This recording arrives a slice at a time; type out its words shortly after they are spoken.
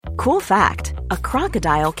Cool fact, a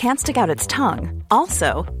crocodile can't stick out its tongue.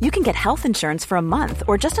 Also, you can get health insurance for a month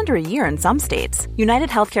or just under a year in some states. United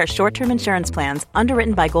Healthcare short-term insurance plans,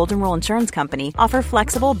 underwritten by Golden Rule Insurance Company, offer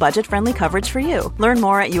flexible, budget-friendly coverage for you. Learn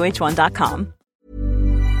more at uh1.com.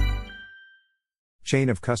 Chain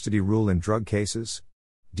of custody rule in drug cases?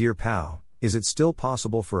 Dear PAO, is it still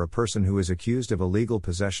possible for a person who is accused of illegal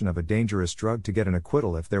possession of a dangerous drug to get an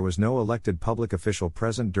acquittal if there was no elected public official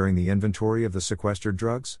present during the inventory of the sequestered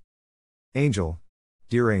drugs? Angel.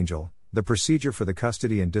 Dear Angel, the procedure for the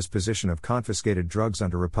custody and disposition of confiscated drugs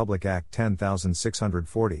under Republic Act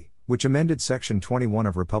 10640, which amended Section 21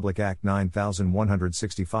 of Republic Act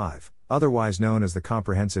 9165, otherwise known as the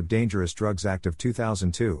Comprehensive Dangerous Drugs Act of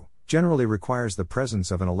 2002, generally requires the presence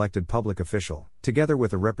of an elected public official, together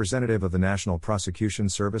with a representative of the National Prosecution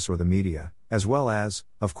Service or the media, as well as,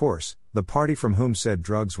 of course, the party from whom said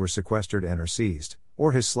drugs were sequestered and/or seized,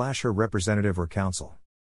 or his/her representative or counsel.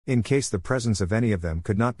 In case the presence of any of them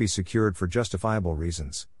could not be secured for justifiable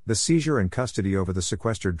reasons, the seizure and custody over the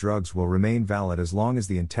sequestered drugs will remain valid as long as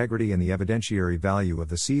the integrity and the evidentiary value of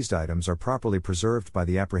the seized items are properly preserved by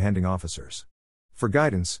the apprehending officers. For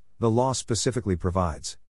guidance, the law specifically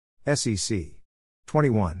provides SEC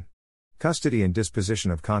 21. Custody and disposition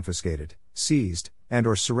of confiscated, seized,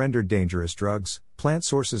 and/or surrendered dangerous drugs, plant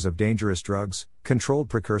sources of dangerous drugs, controlled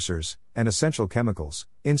precursors, and essential chemicals,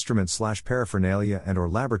 instruments/paraphernalia and/or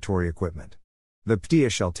laboratory equipment. The PDA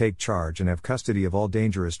shall take charge and have custody of all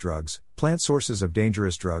dangerous drugs, plant sources of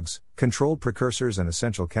dangerous drugs, controlled precursors and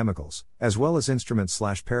essential chemicals, as well as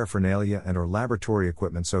instruments/paraphernalia and/or laboratory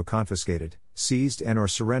equipment so confiscated, seized and/or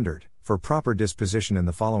surrendered, for proper disposition in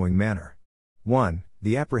the following manner. 1.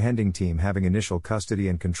 The apprehending team having initial custody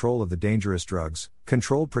and control of the dangerous drugs,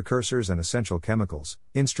 controlled precursors and essential chemicals,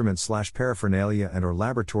 instruments/paraphernalia and/or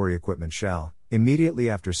laboratory equipment shall, immediately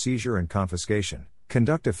after seizure and confiscation,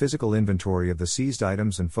 conduct a physical inventory of the seized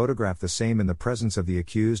items and photograph the same in the presence of the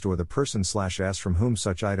accused or the person/s from whom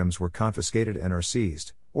such items were confiscated and/or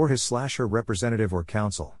seized, or his/her representative or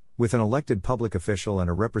counsel, with an elected public official and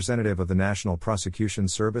a representative of the National Prosecution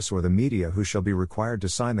Service or the media who shall be required to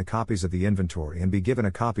sign the copies of the inventory and be given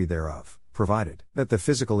a copy thereof, provided that the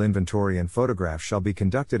physical inventory and photograph shall be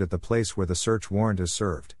conducted at the place where the search warrant is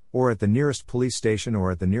served, or at the nearest police station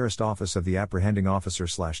or at the nearest office of the apprehending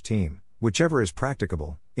officer/team, whichever is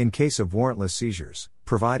practicable, in case of warrantless seizures,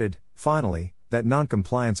 provided, finally, that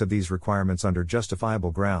non-compliance of these requirements under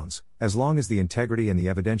justifiable grounds, as long as the integrity and the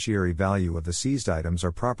evidentiary value of the seized items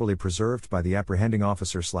are properly preserved by the apprehending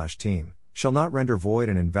officer/team, shall not render void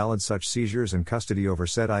and invalid such seizures and custody over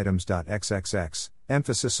said items. XXX,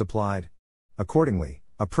 emphasis supplied. Accordingly,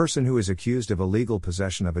 a person who is accused of illegal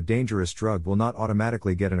possession of a dangerous drug will not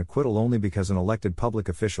automatically get an acquittal only because an elected public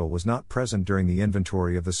official was not present during the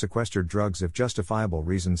inventory of the sequestered drugs if justifiable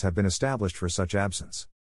reasons have been established for such absence.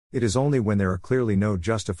 It is only when there are clearly no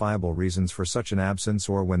justifiable reasons for such an absence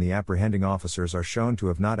or when the apprehending officers are shown to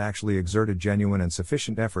have not actually exerted genuine and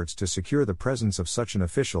sufficient efforts to secure the presence of such an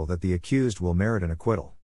official that the accused will merit an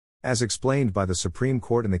acquittal. As explained by the Supreme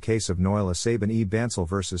Court in the case of Noyla Sabin e Bansal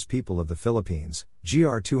v. People of the Philippines,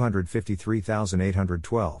 GR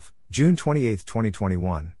 253812, June 28,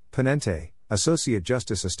 2021, Ponente, Associate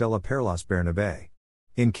Justice Estela Perlas Bernabe.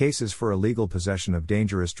 In cases for illegal possession of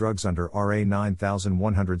dangerous drugs under RA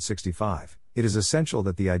 9165, it is essential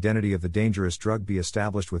that the identity of the dangerous drug be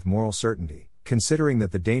established with moral certainty, considering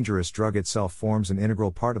that the dangerous drug itself forms an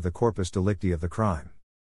integral part of the corpus delicti of the crime.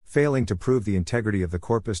 Failing to prove the integrity of the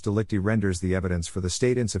corpus delicti renders the evidence for the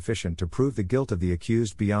state insufficient to prove the guilt of the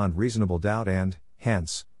accused beyond reasonable doubt and,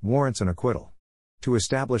 hence, warrants an acquittal. To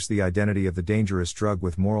establish the identity of the dangerous drug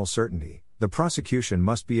with moral certainty, the prosecution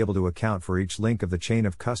must be able to account for each link of the chain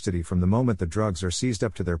of custody from the moment the drugs are seized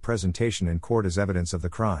up to their presentation in court as evidence of the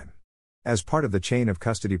crime. As part of the chain of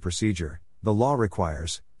custody procedure, the law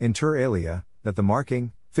requires, inter alia, that the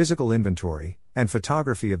marking, physical inventory, and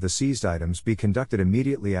photography of the seized items be conducted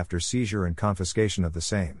immediately after seizure and confiscation of the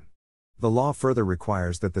same. The law further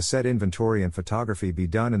requires that the said inventory and photography be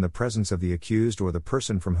done in the presence of the accused or the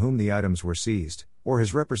person from whom the items were seized, or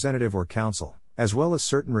his representative or counsel, as well as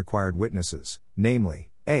certain required witnesses, namely,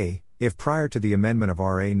 a. If prior to the amendment of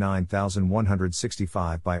RA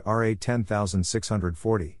 9165 by RA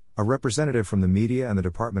 10640, a representative from the media and the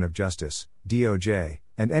Department of Justice, DOJ,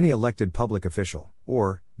 and any elected public official,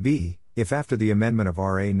 or b. If after the amendment of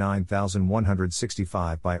RA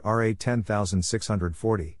 9165 by RA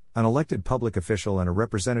 10640, an elected public official and a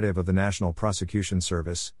representative of the National Prosecution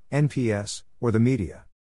Service, NPS, or the media.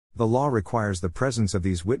 The law requires the presence of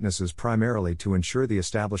these witnesses primarily to ensure the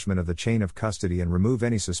establishment of the chain of custody and remove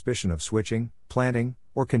any suspicion of switching, planting,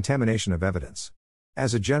 or contamination of evidence.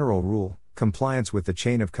 As a general rule, compliance with the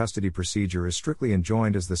chain of custody procedure is strictly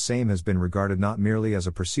enjoined, as the same has been regarded not merely as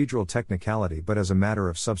a procedural technicality but as a matter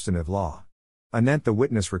of substantive law. Anent the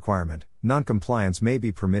witness requirement, non-compliance may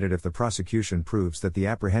be permitted if the prosecution proves that the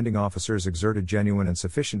apprehending officers exerted genuine and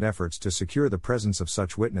sufficient efforts to secure the presence of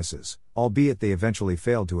such witnesses, albeit they eventually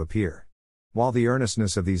failed to appear. While the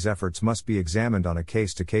earnestness of these efforts must be examined on a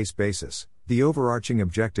case-to-case basis, the overarching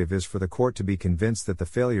objective is for the court to be convinced that the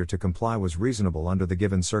failure to comply was reasonable under the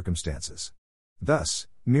given circumstances. Thus,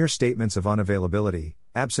 mere statements of unavailability,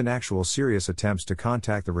 absent actual serious attempts to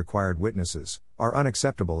contact the required witnesses, are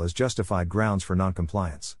unacceptable as justified grounds for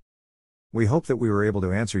noncompliance. We hope that we were able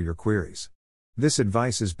to answer your queries. This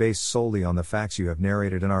advice is based solely on the facts you have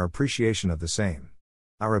narrated and our appreciation of the same.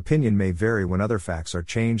 Our opinion may vary when other facts are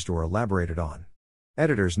changed or elaborated on.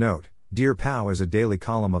 Editor's note: Dear PAO is a daily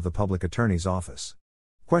column of the Public Attorney's Office.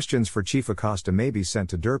 Questions for Chief Acosta may be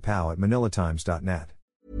sent to dirpao@manilatimes.net.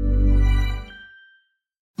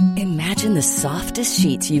 Imagine the softest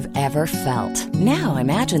sheets you've ever felt. Now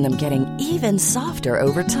imagine them getting even softer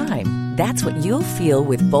over time. That's what you'll feel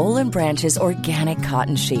with Boll & Branch's organic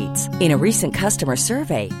cotton sheets. In a recent customer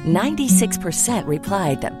survey, 96%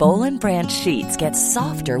 replied that Boll & Branch sheets get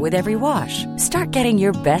softer with every wash. Start getting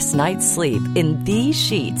your best night's sleep in these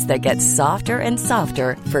sheets that get softer and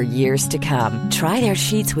softer for years to come. Try their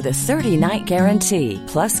sheets with a 30-night guarantee.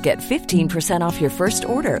 Plus, get 15% off your first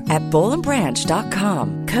order at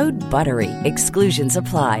bollandbranch.com. Code BUTTERY. Exclusions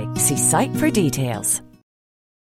apply. See site for details.